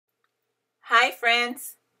Hi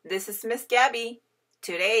friends, this is Miss Gabby.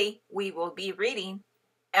 Today we will be reading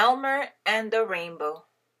Elmer and the Rainbow.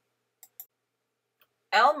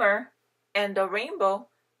 Elmer and the Rainbow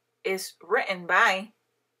is written by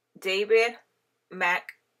David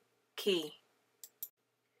McKee.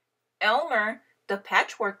 Elmer, the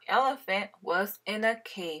patchwork elephant, was in a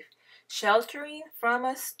cave, sheltering from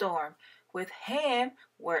a storm. With him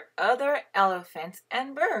were other elephants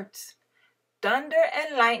and birds. "Thunder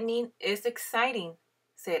and lightning is exciting,"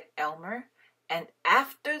 said Elmer, "and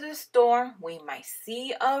after the storm we might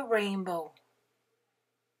see a rainbow."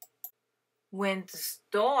 When the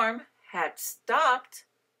storm had stopped,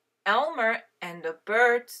 Elmer and the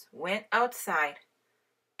birds went outside.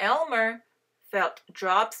 Elmer felt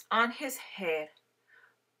drops on his head.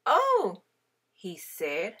 "Oh," he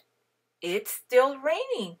said, "it's still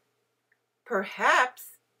raining."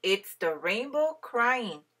 "Perhaps it's the rainbow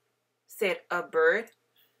crying," said a bird.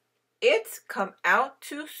 "It's come out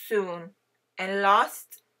too soon and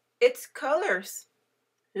lost its colors.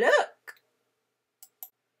 Look!"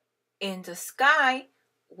 In the sky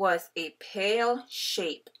was a pale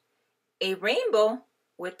shape. "A rainbow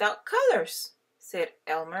without colors," said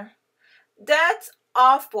Elmer. "That's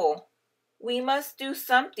awful. We must do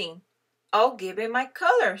something. I'll give it my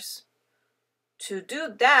colors." "To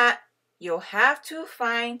do that, you'll have to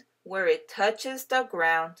find where it touches the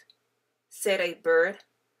ground," said a bird.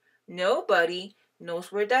 "Nobody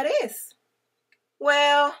knows where that is."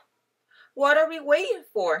 "Well, what are we waiting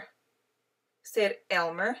for?" said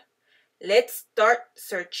Elmer. "Let's start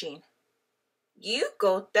searching. You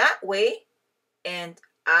go that way and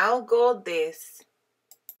I'll go this."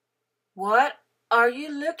 "What are you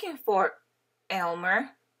looking for,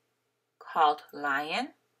 Elmer?" called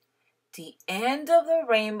Lion. "The end of the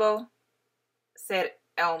rainbow," said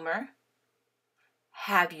Elmer.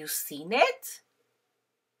 "Have you seen it?"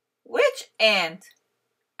 "Which end?"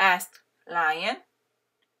 asked Lion.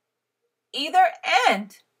 "Either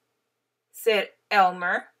end," said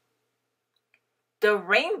Elmer. "The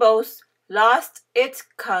rainbow's lost its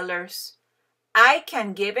colors. I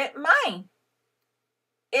can give it mine,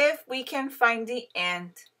 if we can find the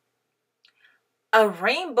end." "A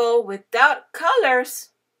rainbow without colors?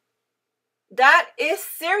 That is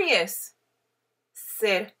serious,"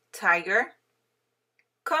 said Tiger.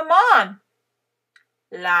 "Come on,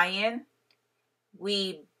 Lion.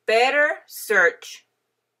 We better search."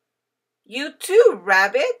 "You too,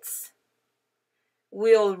 rabbits."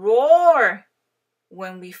 "We'll roar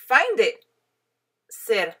when we find it,"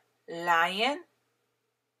 said Lion.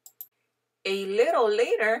 A little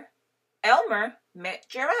later, Elmer met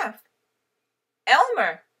Giraffe.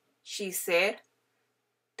 "Elmer," she said,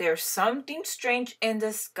 "there's something strange in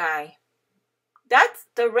the sky." "That's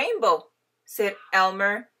the rainbow," said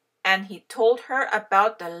Elmer, and he told her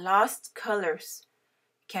about the lost colors.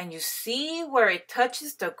 "Can you see where it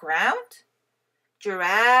touches the ground?"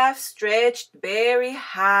 Giraffe stretched very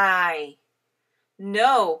high.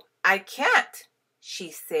 "No, I can't,"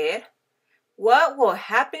 she said. "What will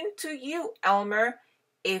happen to you, Elmer,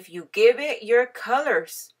 if you give it your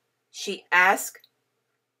colors?" she asked.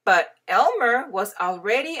 But Elmer was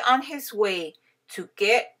already on his way to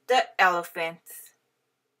get the elephants.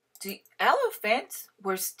 The elephants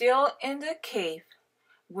were still in the cave.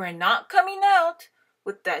 "We're not coming out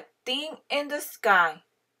with that thing in the sky,"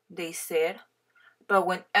 they said. But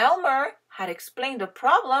when Elmer had explained the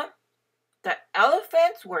problem, the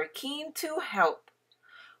elephants were keen to help.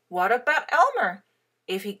 "What about Elmer,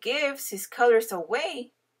 if he gives his colors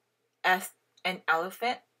away?" asked an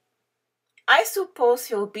elephant. "I suppose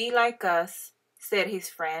he'll be like us," said his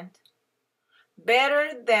friend.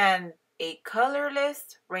 "Better than a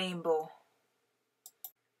colorless rainbow."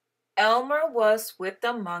 Elmer was with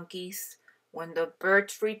the monkeys when the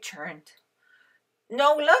birds returned.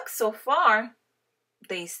 "No luck so far,"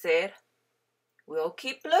 they said. "We'll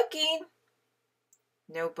keep looking."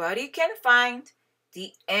 "Nobody can find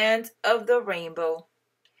the end of the rainbow,"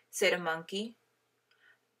 said a monkey.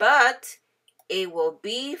 "But it will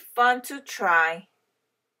be fun to try."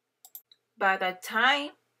 By the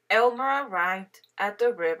time Elmer arrived at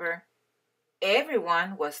the river,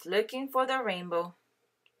 everyone was looking for the rainbow.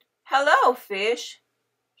 "Hello, fish,"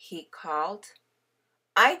 he called.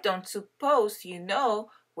 "I don't suppose you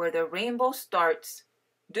know where the rainbow starts,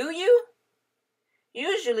 do you?"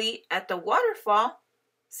 "Usually at the waterfall,"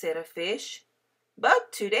 said a fish.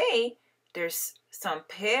 "But today there's some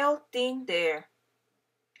pale thing there."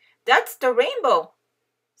 "That's the rainbow,"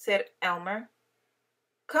 said Elmer.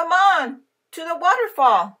 "Come on to the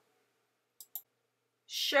waterfall."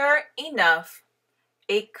 Sure enough,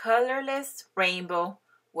 a colorless rainbow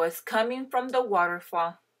was coming from the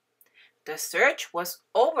waterfall. The search was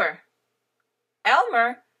over.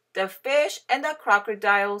 Elmer, the fish, and the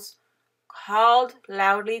crocodiles called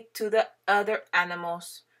loudly to the other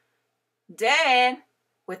animals. Then,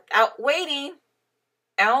 without waiting,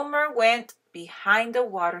 Elmer went behind the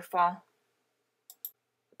waterfall.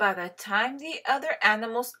 By the time the other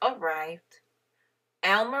animals arrived,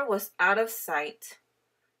 Elmer was out of sight.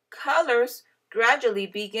 Colors gradually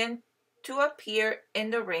began to appear in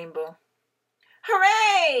the rainbow.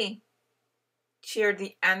 Hooray! Cheered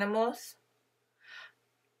the animals.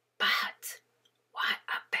 But what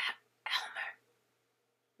about Elmer?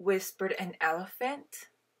 Whispered an elephant.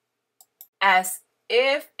 As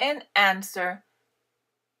if in answer,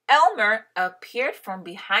 Elmer appeared from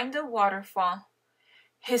behind the waterfall.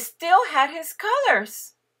 He still had his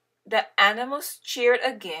colors. The animals cheered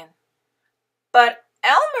again. But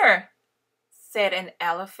Elmer, said an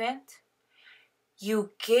elephant,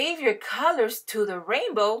 you gave your colors to the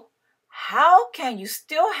rainbow. How can you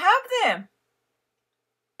still have them?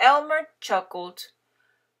 Elmer chuckled.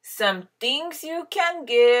 Some things you can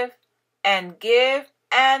give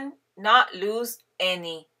and not lose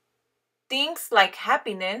any. Things like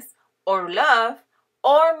happiness or love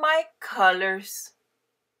or my colors.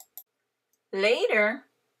 Later,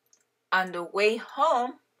 on the way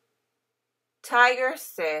home, Tiger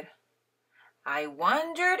said, I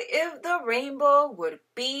wondered if the rainbow would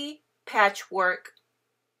be patchwork.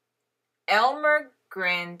 Elmer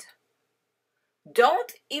grinned.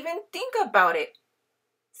 Don't even think about it,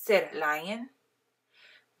 said Lion.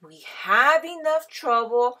 We have enough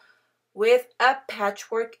trouble with a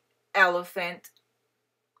patchwork elephant.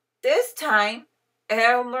 This time,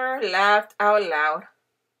 Elmer laughed out loud.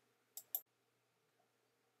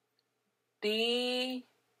 The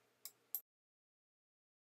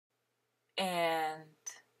end.